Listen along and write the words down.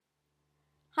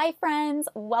Hi friends,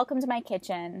 welcome to my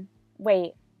kitchen.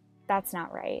 Wait, that's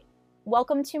not right.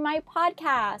 Welcome to my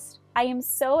podcast. I am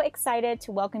so excited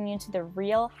to welcome you to the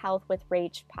Real Health with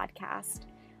Rach podcast.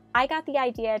 I got the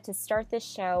idea to start this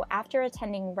show after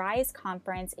attending Rise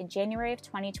Conference in January of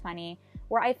 2020,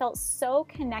 where I felt so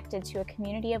connected to a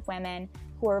community of women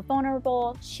who are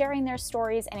vulnerable, sharing their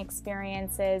stories and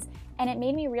experiences, and it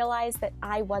made me realize that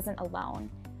I wasn't alone.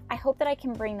 I hope that I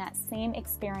can bring that same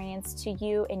experience to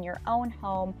you in your own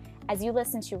home as you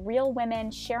listen to real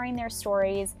women sharing their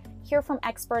stories, hear from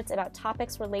experts about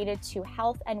topics related to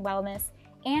health and wellness,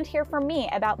 and hear from me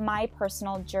about my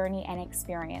personal journey and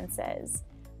experiences.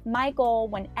 My goal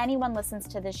when anyone listens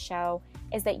to this show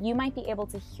is that you might be able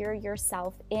to hear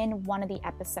yourself in one of the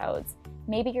episodes.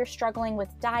 Maybe you're struggling with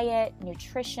diet,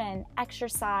 nutrition,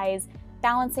 exercise,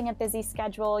 balancing a busy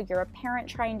schedule, you're a parent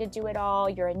trying to do it all,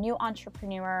 you're a new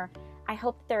entrepreneur. I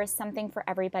hope that there is something for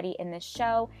everybody in this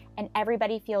show and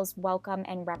everybody feels welcome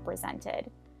and represented.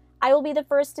 I will be the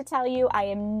first to tell you I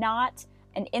am not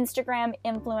an Instagram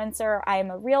influencer. I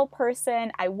am a real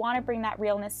person. I want to bring that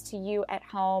realness to you at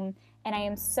home, and I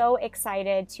am so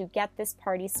excited to get this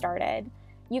party started.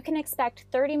 You can expect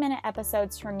 30-minute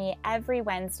episodes from me every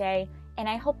Wednesday, and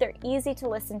I hope they're easy to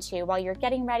listen to while you're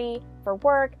getting ready for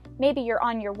work. Maybe you're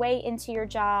on your way into your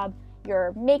job,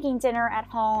 you're making dinner at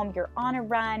home, you're on a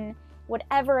run.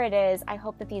 Whatever it is, I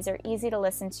hope that these are easy to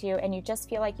listen to and you just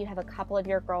feel like you have a couple of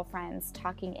your girlfriends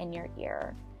talking in your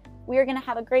ear. We are going to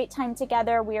have a great time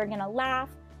together. We are going to laugh.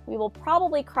 We will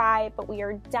probably cry, but we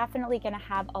are definitely going to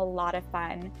have a lot of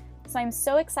fun. So I'm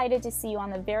so excited to see you on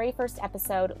the very first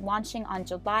episode launching on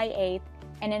July 8th.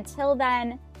 And until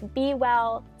then, be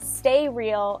well, stay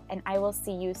real, and I will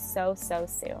see you so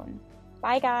soon.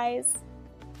 Bye, guys.